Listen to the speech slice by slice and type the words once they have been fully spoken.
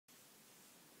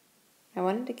I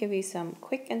wanted to give you some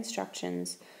quick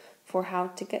instructions for how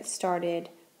to get started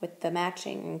with the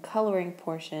matching and coloring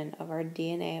portion of our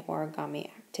DNA origami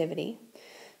activity.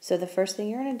 So the first thing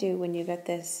you're going to do when you get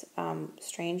this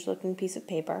strange looking piece of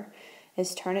paper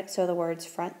is turn it so the words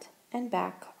front and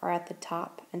back are at the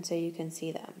top and so you can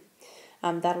see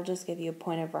them. That'll just give you a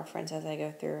point of reference as I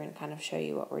go through and kind of show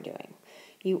you what we're doing.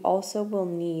 You also will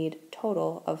need a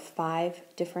total of 5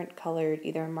 different colored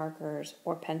either markers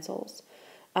or pencils.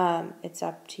 It's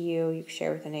up to you. You can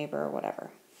share with a neighbor or whatever.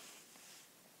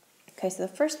 Okay, so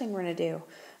the first thing we're going to do,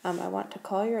 I want to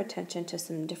call your attention to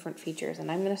some different features,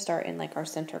 and I'm going to start in like our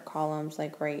center columns,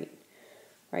 like right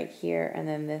here, and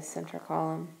then this center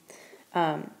column.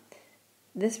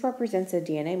 This represents a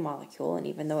DNA molecule, and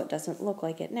even though it doesn't look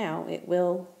like it now, it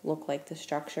will look like the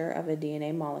structure of a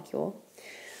DNA molecule.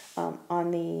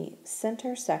 On the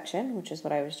center section, which is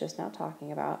what I was just now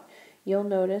talking about, you'll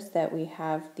notice that we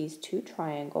have these 2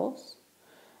 triangles,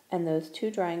 and those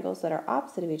 2 triangles that are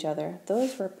opposite of each other,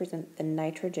 those represent the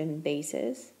nitrogen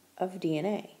bases of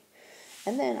DNA.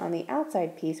 And then on the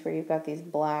outside piece where you've got these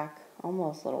black,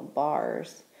 almost little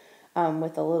bars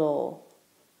with a little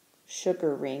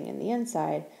sugar ring in the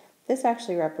inside, this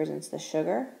actually represents the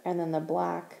sugar, and then the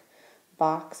black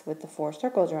box with the 4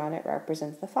 circles around it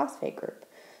represents the phosphate group.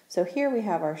 So here we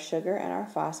have our sugar and our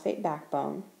phosphate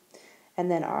backbone,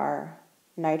 and then our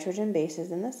nitrogen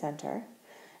bases in the center.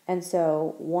 And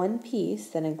so one piece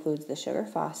that includes the sugar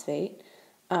phosphate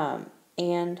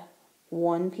and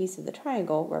one piece of the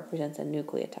triangle represents a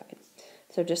nucleotide.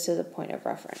 So just as a point of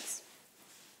reference.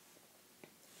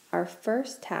 Our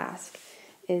first task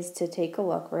is to take a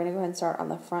look. We're going to go ahead and start on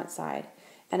the front side.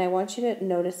 And I want you to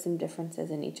notice some differences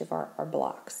in each of our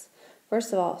blocks.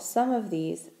 First of all, some of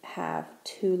these have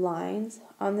 2 lines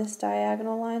on this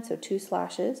diagonal line, so 2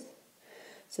 slashes.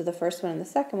 So the first one and the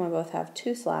second one both have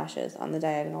 2 slashes on the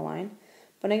diagonal line.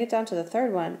 When I get down to the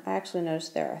third one, I actually notice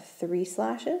there are 3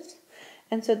 slashes.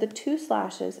 And so the 2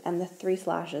 slashes and the 3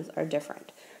 slashes are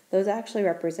different. Those actually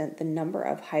represent the number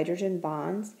of hydrogen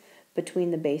bonds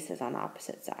between the bases on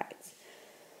opposite sides.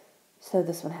 So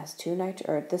this one has 2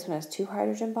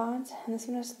 hydrogen bonds, and this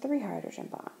one has 3 hydrogen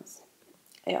bonds.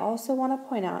 I also want to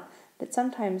point out that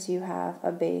sometimes you have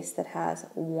a base that has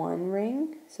 1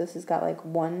 ring. So this has got like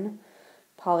 1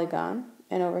 polygon,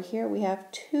 and over here we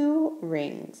have 2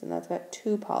 rings, and that's got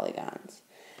 2 polygons.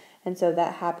 And so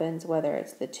that happens whether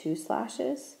it's the 2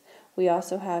 slashes. We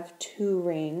also have 2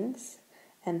 rings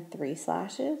and 3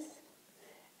 slashes,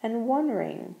 and 1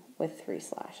 ring with 3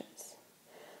 slashes.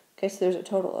 Okay, so there's a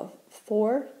total of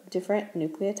 4 different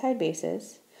nucleotide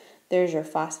bases. There's your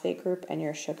phosphate group and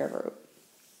your sugar group.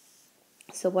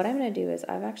 So what I'm going to do is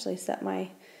I've actually set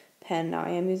my pen. Now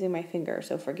I am using my finger,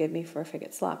 so forgive me if I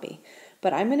get sloppy.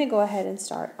 But I'm going to go ahead and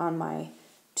start on my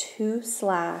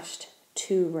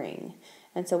 2/2 ring.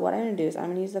 And so what I'm going to do is I'm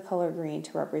going to use the color green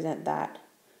to represent that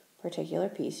particular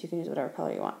piece. You can use whatever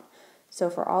color you want. So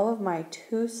for all of my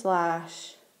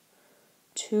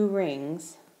 2/2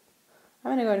 rings, I'm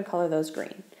going to go ahead and color those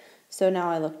green. So now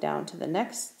I look down to the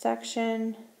next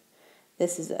section.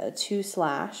 This is a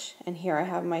 2/, and here I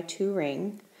have my 2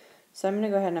 ring. So I'm going to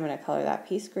go ahead and I'm going to color that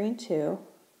piece green too.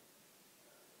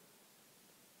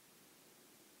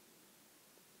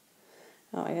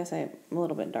 Oh, I guess I'm a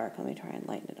little bit dark. Let me try and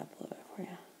lighten it up a little bit for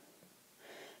you.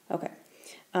 Okay.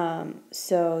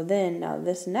 So then now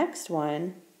this next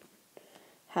one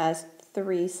has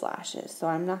 3 slashes. So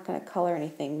I'm not going to color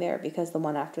anything there because the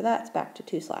one after that's back to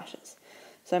 2 slashes.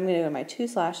 So I'm going to go to my 2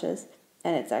 slashes,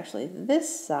 and it's actually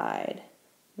this side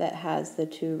that has the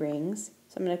 2 rings.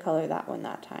 So I'm going to color that one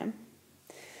that time.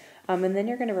 And then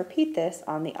you're going to repeat this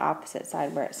on the opposite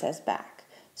side where it says back.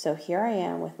 So here I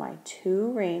am with my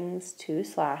 2 rings, 2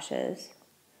 slashes.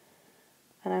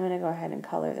 And I'm going to go ahead and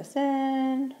color this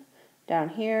in. Down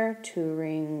here, 2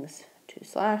 rings, 2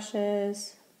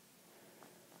 slashes.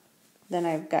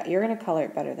 Then you're going to color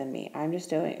it better than me. I'm just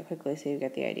doing it quickly so you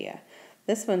get the idea.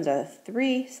 This one's a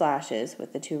 3 slashes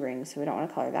with the 2 rings, so we don't want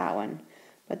to color that one.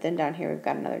 But then down here we've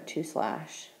got another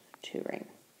 2/2 ring.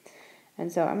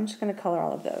 And so I'm just going to color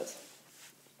all of those.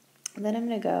 And then I'm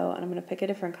going to go and I'm going to pick a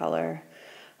different color.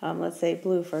 Let's say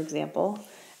blue, for example.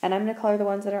 And I'm going to color the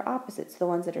ones that are opposites, the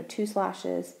ones that are 2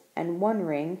 slashes and 1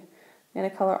 ring. I'm going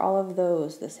to color all of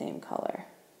those the same color.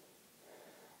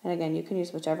 And again, you can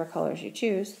use whichever colors you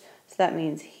choose. So that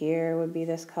means here would be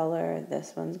this color,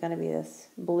 this one's going to be this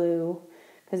blue,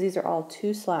 because these are all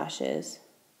 2 slashes,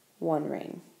 1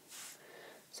 ring.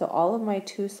 So all of my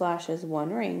 2 slashes,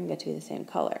 1 ring get to be the same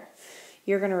color.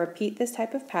 You're going to repeat this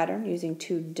type of pattern using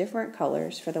 2 different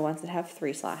colors for the ones that have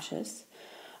 3 slashes.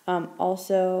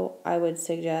 Also, I would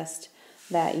suggest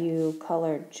that you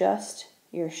color just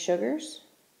your sugars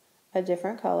a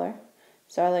different color.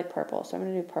 So I like purple, so I'm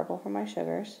going to do purple for my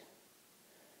sugars.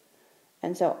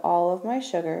 And so all of my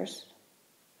sugars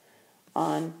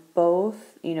on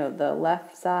both, the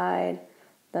left side,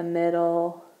 the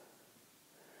middle,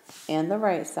 and the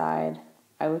right side,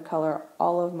 I would color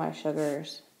all of my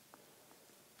sugars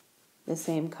the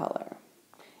same color.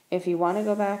 If you want to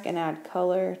go back and add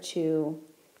color to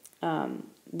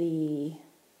the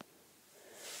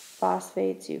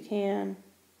phosphates, you can.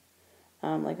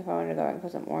 Like if I wanted to go back and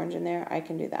put some orange in there, I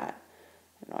can do that.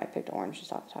 I don't know, I picked orange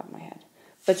just off the top of my head.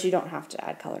 But you don't have to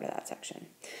add color to that section.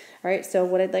 All right, so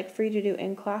what I'd like for you to do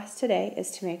in class today is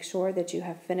to make sure that you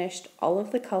have finished all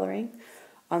of the coloring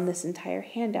on this entire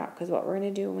handout, because what we're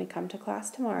going to do when we come to class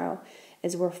tomorrow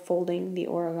is we're folding the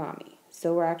origami.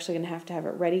 So we're actually going to have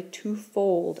it ready to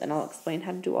fold, and I'll explain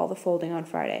how to do all the folding on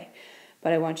Friday.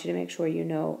 But I want you to make sure you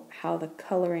know how the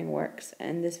coloring works,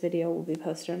 and this video will be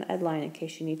posted on Edline in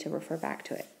case you need to refer back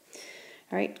to it.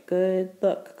 All right, good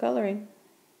luck coloring.